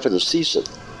used to come for the season.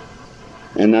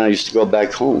 And I used to go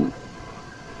back home.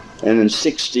 And in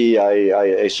 60,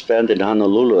 I spent in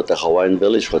Honolulu at the Hawaiian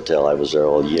Village Hotel. I was there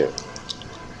all year.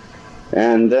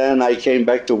 And then I came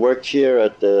back to work here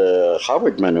at the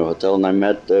Howard Manor Hotel, and I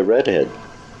met the redhead.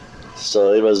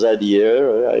 So it was that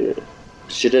year.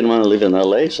 She didn't want to live in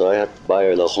LA, so I had to buy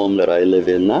her the home that I live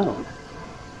in now.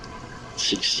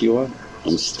 61.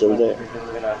 I'm still there.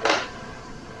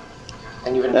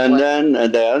 And then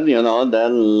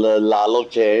then Lalo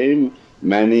came,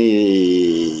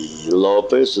 Manny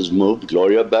Lopez has moved.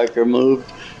 Gloria Becker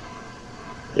moved.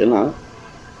 You know.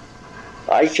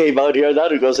 I came out here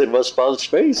not because it was Palm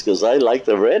Springs, because I like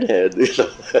the redhead. You know?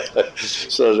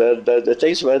 So the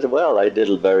things went well. I did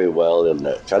very well in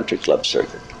the country club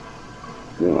circuit.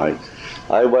 You know,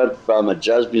 I went from a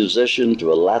jazz musician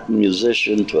to a Latin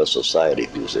musician to a society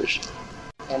musician.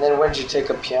 And then when did you take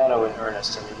up piano in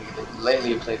earnest? I mean, lately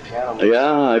you played piano.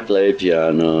 Yeah, I play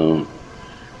piano.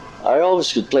 I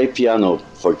always could play piano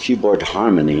for keyboard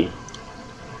harmony.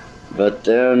 But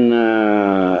then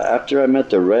after I met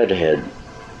the redhead,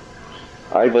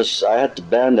 I had the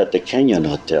band at the Kenyon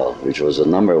Hotel, which was a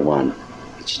 #1.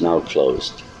 It's now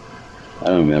closed. I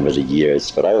don't remember the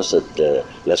years, but I was at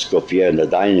L'Escoffier in the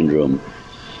dining room,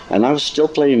 and I was still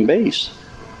playing bass.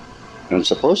 And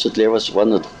supposedly I was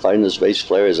one of the finest bass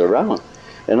players around.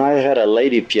 And I had a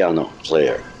lady piano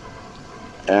player.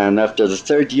 And after the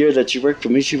 3rd year that she worked for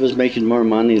me, she was making more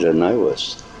money than I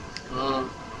was.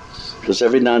 Because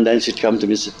every now and then she'd come to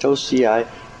me and say, Tosti,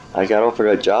 I got offered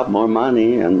a job, more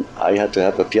money, and I had to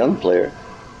have a piano player.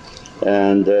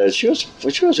 And she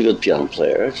was a good piano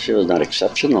player. She was not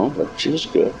exceptional, but she was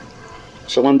good.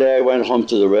 So one day I went home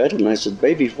to the Red and I said,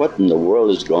 baby, what in the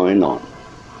world is going on?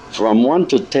 From 1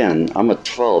 to 10, I'm a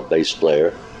 12 bass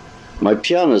player. My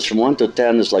pianist from 1 to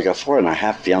 10 is like a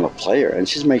 4.5 piano player, and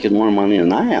she's making more money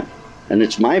than I am. And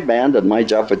it's my band and my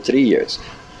job for 3 years.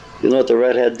 You know what the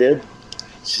redhead did?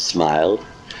 She smiled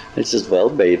and says, well,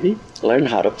 baby, learn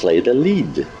how to play the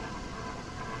lead.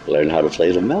 Learn how to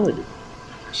play the melody.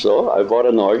 So I bought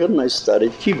an organ and I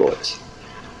studied keyboards.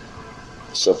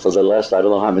 So for the last, I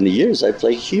don't know how many years, I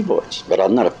play keyboards, but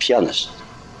I'm not a pianist.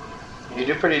 You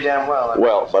do pretty damn well.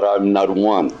 Well, but I'm not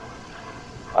one.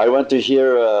 I went to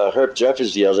hear Herb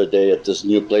Jeffers the other day at this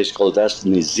new place called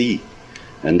Destiny Z,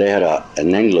 and they had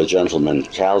an Anglo gentleman,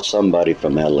 Cal somebody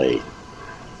from L.A.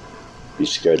 He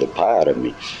scared the pie out of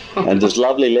me. And this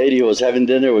lovely lady who was having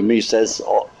dinner with me says,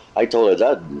 oh, I told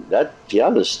her that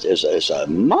pianist is a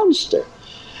monster.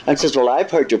 And says, well,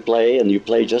 I've heard you play, and you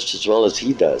play just as well as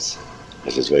he does. I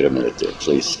says, wait a minute there,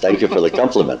 please. Thank you for the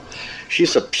compliment.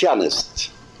 She's a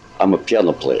pianist. I'm a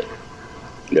piano player.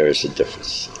 There is a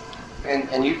difference.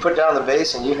 And you put down the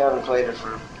bass, and you haven't played it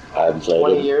for I haven't played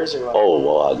 20 it. years? Or what? Oh,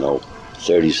 well, no,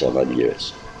 30-some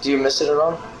years. Do you miss it at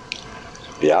all?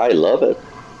 Yeah, I love it.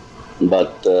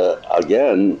 But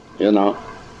again, you know,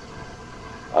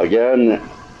 the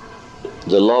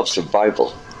law of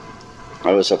survival.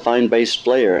 I was a fine bass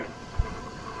player,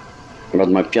 but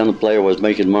my piano player was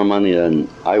making more money than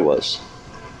I was.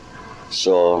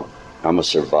 So I'm a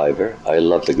survivor. I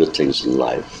love the good things in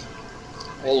life.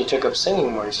 And you took up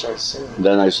singing more. You started singing.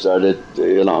 Then I started,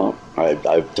 you know,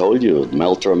 I've told you,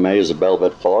 Mel Torme is a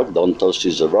velvet fog, Don Tosti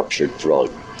is a ruptured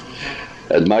frog.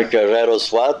 And Mark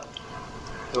Guerrero's what?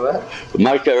 What?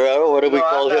 Mark Guerrero, what do we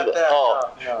call him?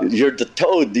 No. You're the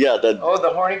toad, yeah. The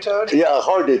horny toad? Yeah,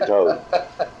 horny toad.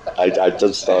 I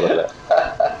just thought of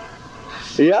that.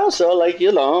 Yeah, so like,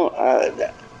 you know,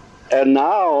 and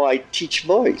now I teach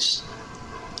voice.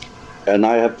 And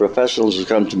I have professionals who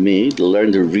come to me to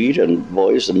learn to read and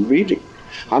voice and reading.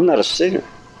 I'm not a singer.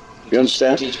 You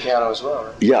understand? You teach piano as well,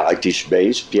 right? Yeah, I teach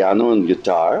bass, piano, and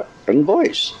guitar, and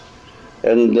voice.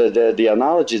 And the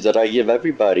analogy that I give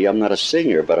everybody, I'm not a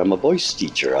singer, but I'm a voice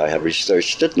teacher. I have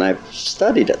researched it and I've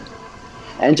studied it.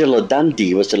 Angelo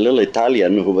Dante was a little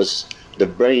Italian who was the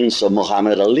brains of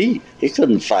Muhammad Ali. He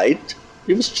couldn't fight.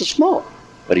 He was too small,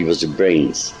 but he was the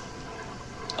brains.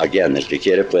 Again, el que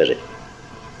quiere puede.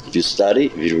 If you study,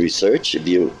 if you research, if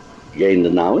you gain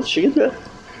the knowledge, you can do it.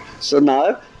 So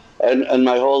now, and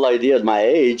my whole idea at my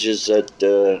age is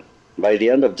that by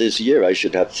the end of this year, I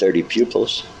should have 30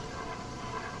 pupils.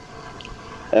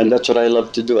 And that's what I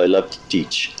love to do. I love to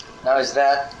teach. Now, is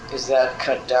that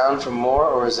cut down from more,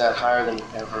 or is that higher than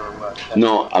ever? Or what?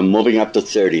 No, I'm moving up to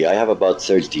 30. I have about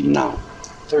 13 now.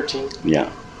 13?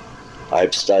 Yeah.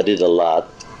 I've studied a lot,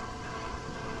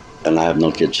 and I have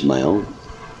no kids of my own.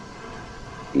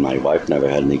 My wife never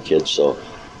had any kids, so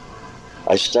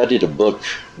I studied a book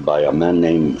by a man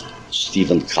named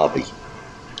Stephen Covey.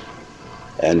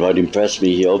 And what impressed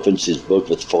me, he opens his book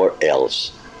with 4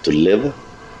 L's. To live,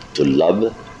 to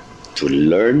love, to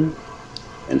learn,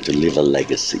 and to leave a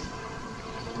legacy.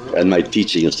 And my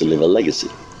teaching is to leave a legacy.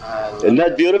 Isn't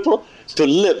that beautiful? To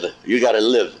live, you gotta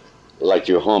live. Like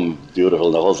your home,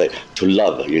 beautiful, the whole thing. To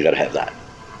love, you gotta have that.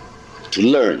 To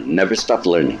learn, never stop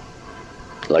learning.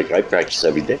 Like I practice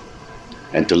every day.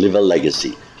 And to leave a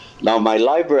legacy. Now my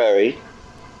library,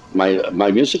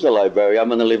 my musical library, I'm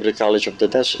gonna leave the College of the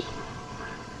Desert.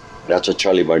 That's what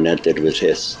Charlie Barnett did with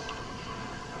his.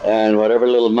 And whatever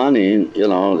little money,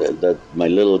 that my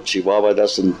little Chihuahua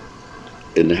doesn't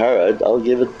inherit, I'll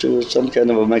give it to some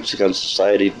kind of a Mexican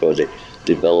society for the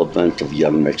development of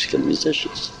young Mexican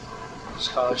musicians.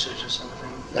 Scholarships or something?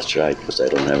 That's right, because I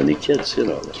don't have any kids,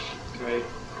 Great.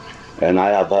 And I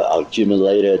have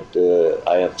accumulated,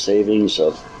 I have savings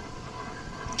of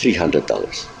 $300.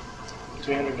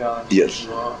 $300? Yes.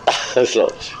 Wow. So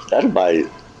that'll buy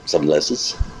some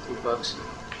lessons. $2.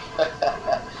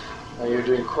 Well, you're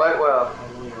doing quite well.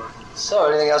 So,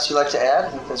 anything else you'd like to add? I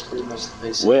think that's pretty much the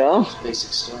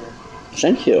basic story.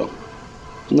 Thank you.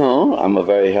 No, I'm a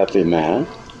very happy man,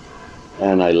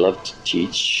 and I love to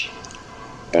teach.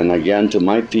 And again, to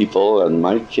my people and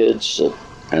my kids,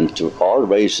 and to all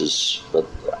races, but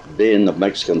being of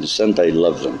Mexican descent, I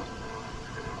love them.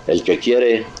 El que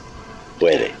quiere,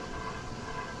 puede.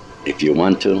 If you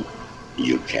want to,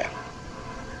 you can.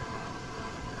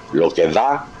 Lo que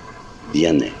va,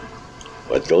 viene.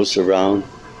 What goes around,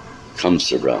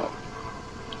 comes around.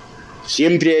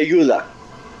 Siempre ayuda,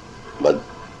 but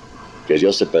que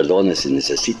Dios te perdone si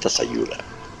necesitas ayuda.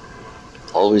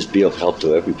 Always be of help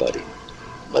to everybody,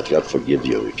 but God forgive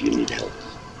you if you need help.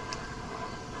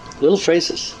 Little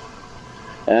phrases.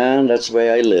 And that's the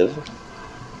way I live.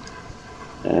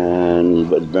 And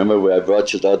but remember where I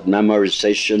brought you that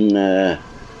memorization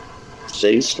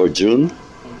things for June?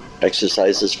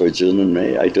 Exercises for June and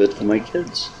May. I do it for my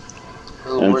kids.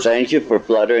 And thank you for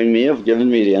flattering me, of giving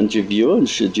me the interview, and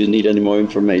should you need any more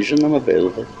information, I'm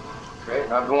available. Great.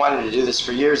 I've been wanting to do this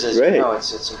for years, as Great. you know.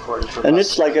 It's important for us. And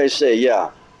it's like I say,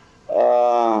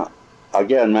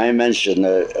 again, I mentioned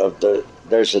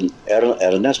there's an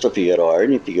Ernesto Figueroa,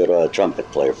 Ernie Figueroa, a trumpet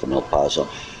player from El Paso,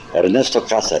 Ernesto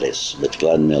Cáceres with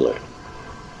Glenn Miller.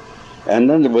 And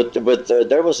then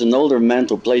there was an older man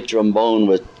who played trombone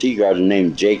with Teagarden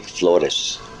named Jake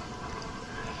Flores.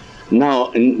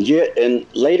 Now, in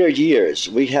later years,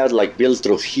 we had like Bill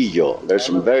Trujillo. There's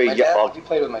some very young. He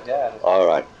played with my dad. All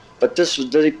right, but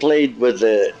they played with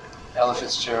the Ella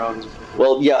Fitzgerald.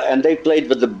 Well, yeah, and they played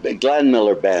with the Glenn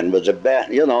Miller band, with the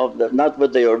band, not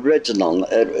with the original.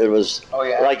 It was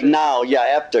like now,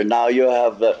 after now you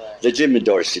have the Jimmy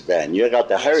Dorsey band. You got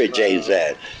the Harry James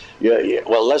band. Yeah.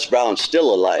 Well, Les Brown's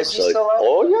still alive. Is he still alive?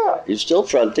 Oh yeah, he's still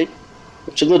fronting.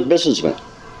 It's a good businessman.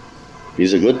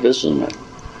 He's a good businessman.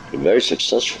 Very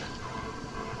successful.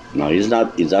 No, he's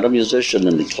not a musician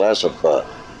in the class of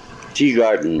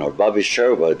Teagarden or Bobby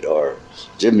Sherwood or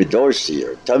Jimmy Dorsey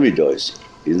or Tommy Dorsey.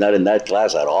 He's not in that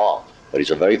class at all. But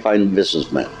he's a very fine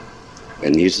businessman.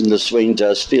 And he's in the swing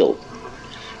jazz field.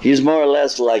 He's more or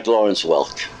less like Lawrence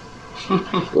Welk,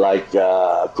 like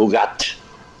Cugat,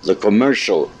 the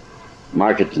commercial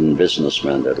marketing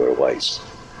businessmen that were wise.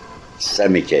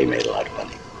 Semi-K made a lot of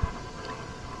money.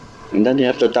 And then you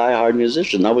have the die-hard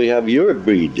musician. Now we have your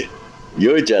breed,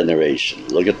 your generation.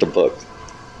 Look at the book.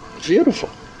 It's beautiful.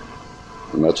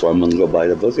 And that's why I'm going to go buy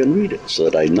the book and read it, so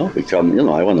that I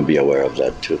I want to be aware of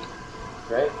that too.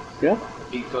 Right? Yeah.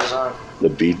 The beat goes on. The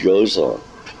beat goes on.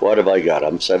 What have I got?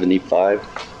 I'm 75.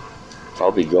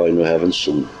 Probably going to heaven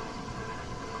soon.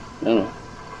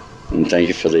 And thank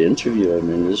you for the interview.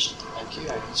 Thank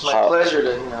you. It's my pleasure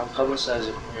to, publicize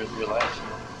it in your life.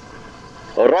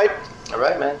 All right. All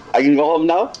right, man. I can go home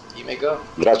now? You may go.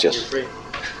 Gracias. You're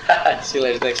free. See you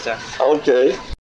later. Thanks, Don. Okay.